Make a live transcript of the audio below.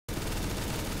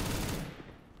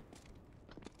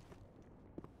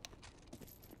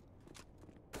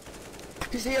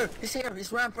He's here! He's here!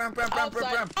 He's ramp!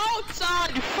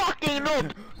 Outside, you fucking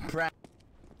noob! Ramp.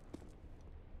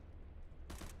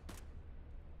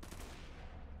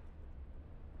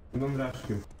 Don't rush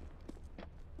him.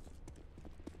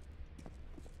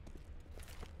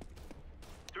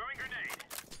 Throwing grenade.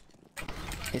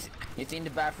 He's in the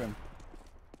bathroom.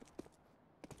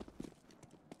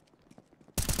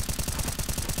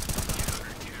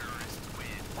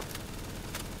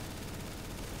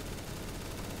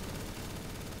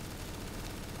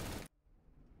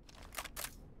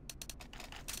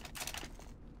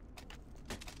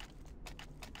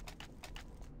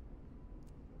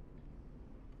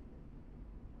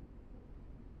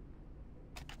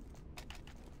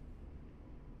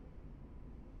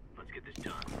 Let's get this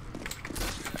done.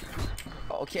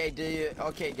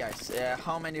 Okay, guys.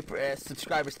 How many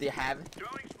subscribers do you have?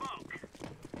 Throwing smoke.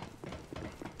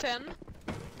 10.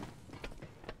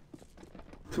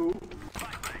 2.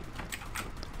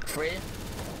 3.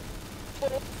 4.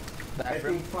 I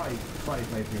Bathroom. think 5.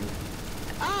 5, I think.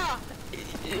 Ah!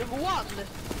 1.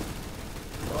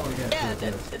 Oh, yes. Yeah,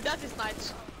 yes. that is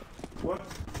nice. What?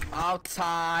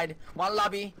 Outside. One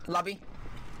lobby.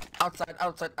 Outside.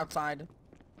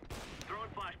 Throwing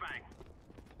flashbang.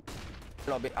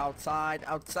 Lobby outside.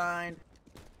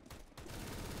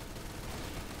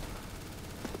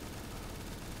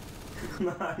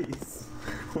 Nice.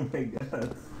 Oh my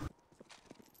god.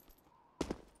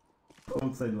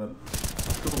 Outside one.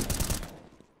 Cool.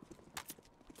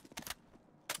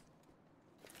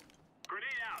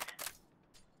 Grenade out.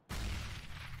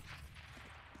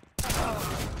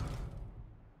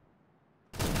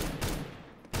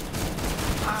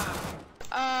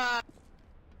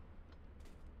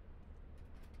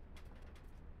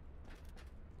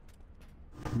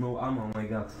 No ammo, oh my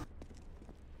god.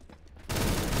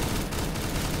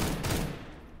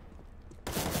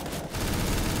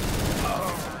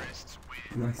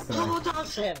 Nice try. Total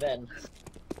 7.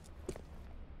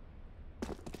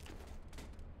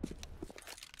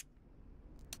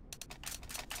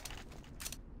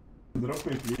 Drop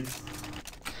me, please.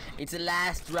 It's the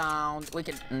last round. We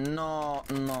can. No.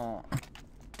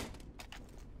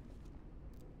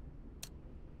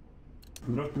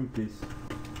 Drop me, please.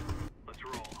 Let's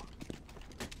roll.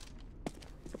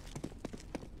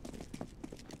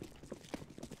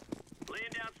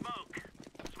 Laying down smoke.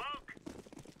 Smoke.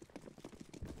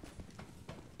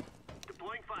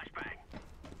 Deploying flashbang.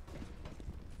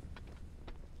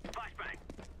 Flashbang.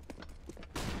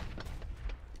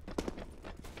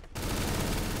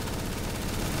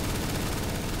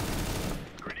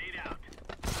 Grenade out.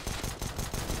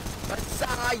 But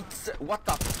sight! What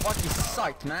the fuck is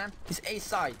sight, man? It's a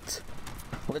sight.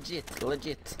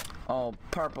 Legit. Oh,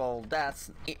 purple.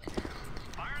 That's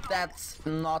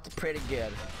not pretty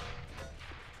good.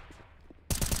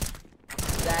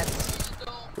 That's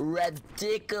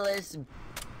ridiculous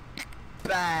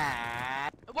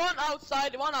bad. One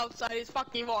outside is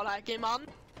fucking wallhacking, man.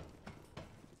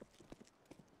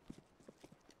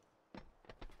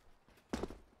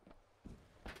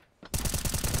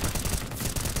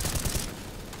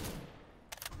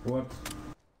 What?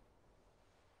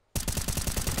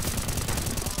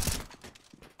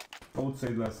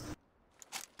 Outside last.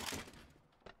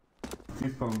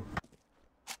 T-spawn.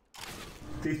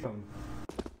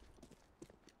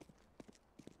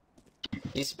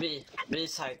 It's B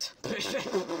site.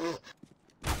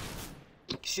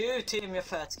 Shoot him, you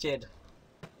fat kid.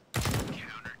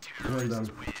 Well done.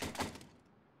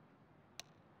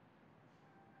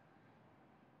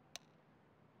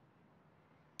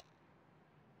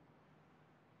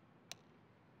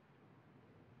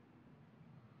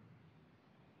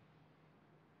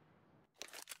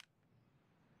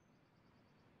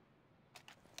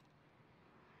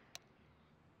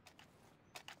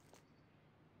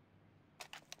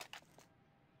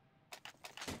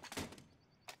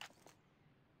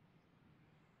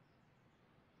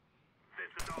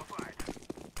 This is all fired.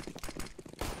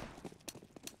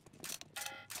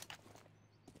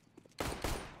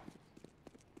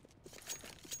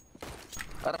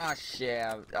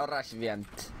 Rush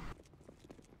vent.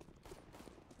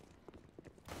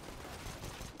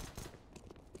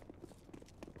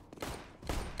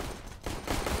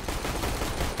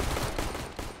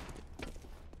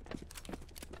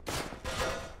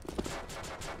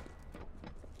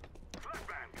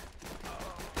 Flashbang.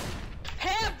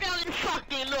 Heavy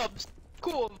fucking noobs!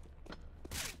 Cool.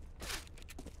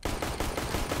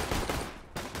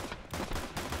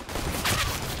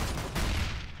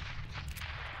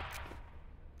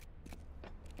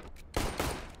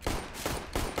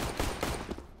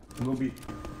 Lobby.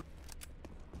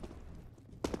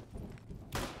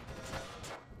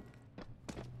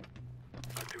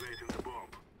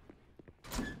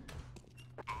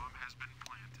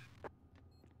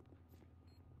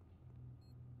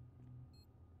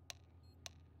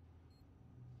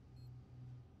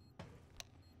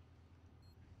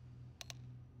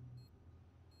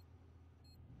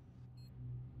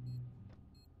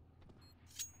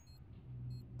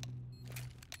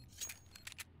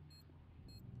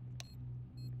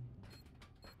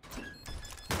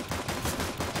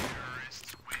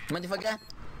 Motherfucker,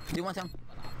 do you want some?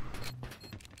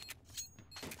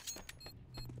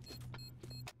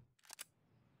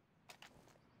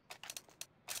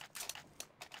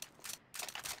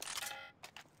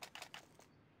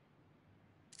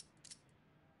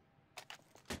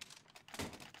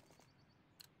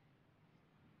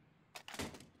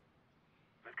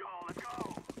 Let's go, let's go.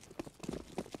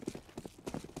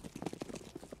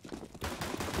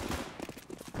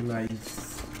 Nice.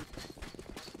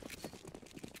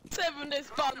 7 days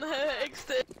ban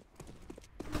XD.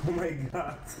 Oh my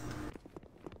god.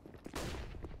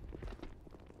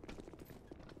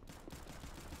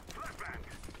 Flashbang.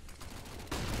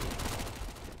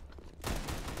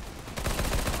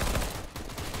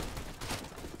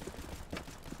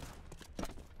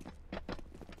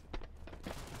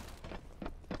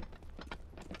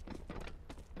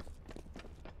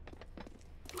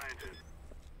 Planted.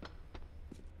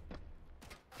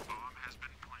 Bomb has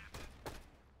been planted.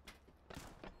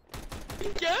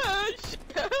 Gosh!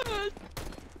 Gosh!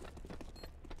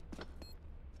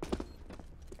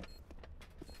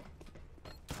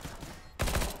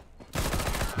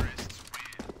 Terrorists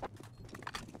win.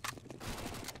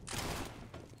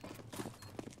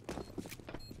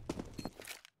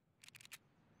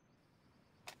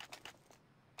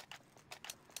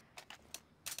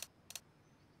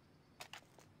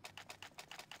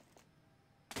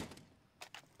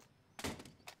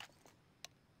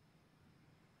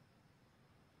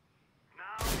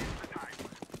 Now is the time.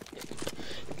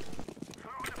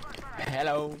 Throw the flashbang.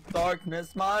 Hello,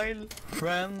 darkness, my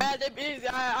friend.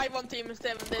 I want team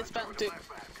 7 days ban too.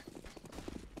 Flashbang.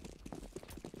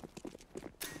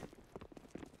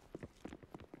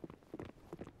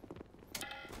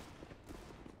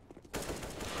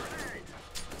 Grenade.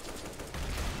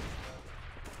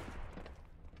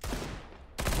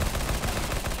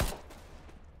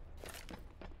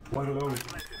 One low.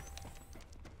 Planted.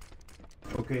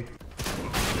 Okay.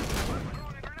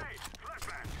 Throwing a grenade.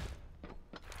 Flashbang.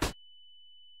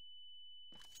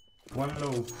 One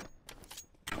low.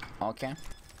 Okay.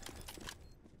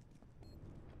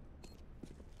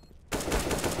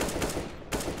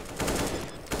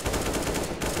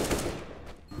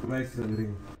 Nice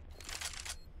green.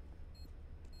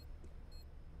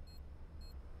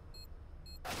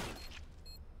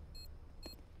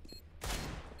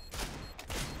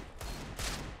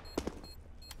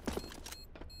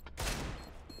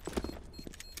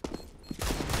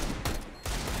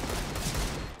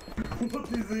 What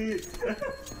is it?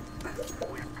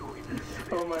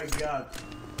 Oh my god.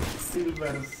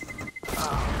 Silvers.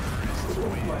 Ah.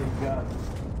 Oh my god.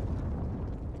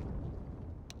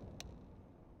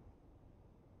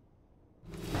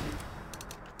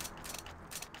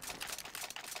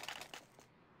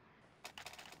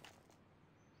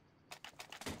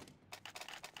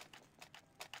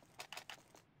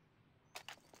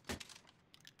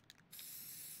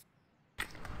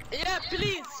 Yeah,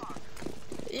 please!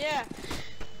 Yeah.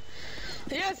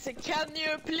 Yes, can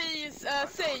you please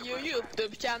say your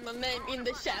YouTube channel name in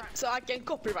the chat so I can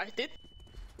copyright it?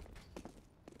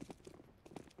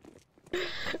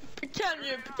 Can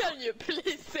you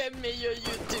please send me your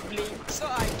YouTube link so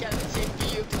I can check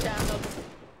your YouTube channel?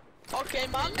 Okay,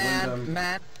 man? And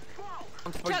man,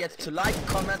 don't forget to like,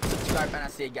 comment, subscribe, and I'll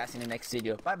see you guys in the next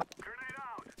video. Bye bye. Grenade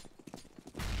out.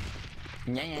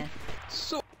 Yeah, yeah.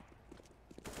 Så.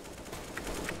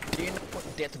 Do you know,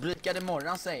 det brukade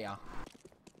morgon säga.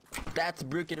 That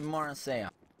brukade morgon säga.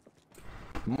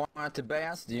 Morgon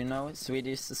Tobias, do you know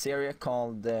Swedish series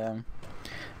called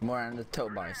Morgon the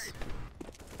Tobias?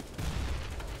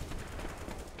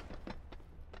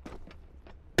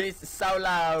 This is so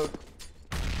loud.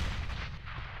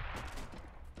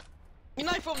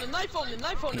 Knife only, knife only,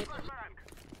 knife only. Flashbang.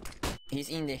 He's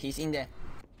in there, he's in there.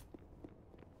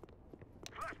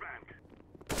 Flashbang.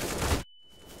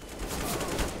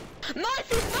 Knife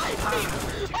him, knife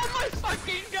him! Oh my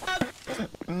fucking god!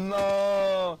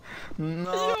 No,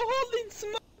 no. You're holding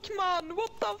smoke, man!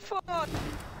 What the fuck?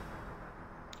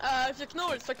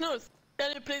 Knowles,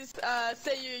 can you please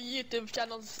say your YouTube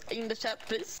channels in the chat,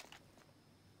 please?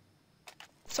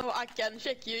 So I can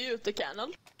check your YouTube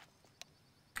channel.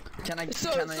 Can I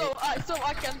So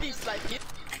I can dislike it.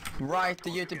 write the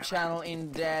YouTube channel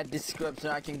in the description?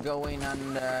 I can go in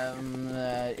and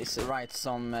write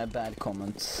some bad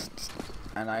comments.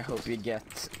 And I hope you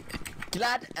get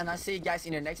glad. And I'll see you guys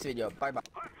in the next video. Bye bye.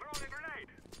 I'm throwing a grenade.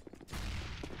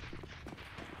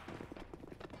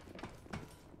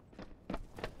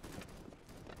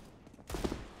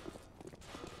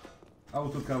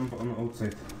 Auto camp on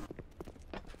outside.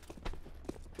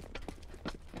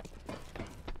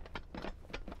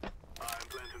 I'm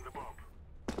planting the bomb.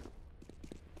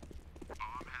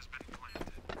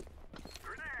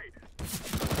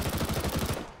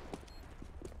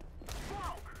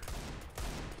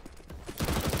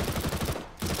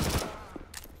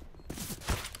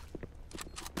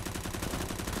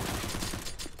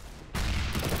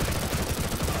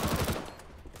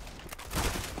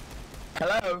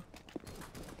 Hello?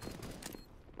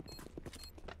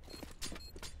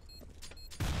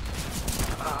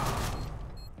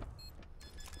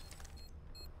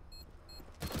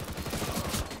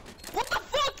 What the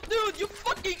fuck, dude? You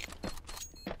fucking...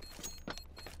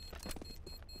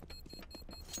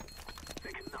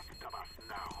 Think enough of us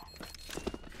now.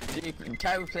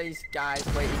 Can we please, guys,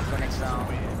 wait for next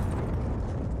round?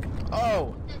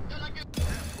 Oh!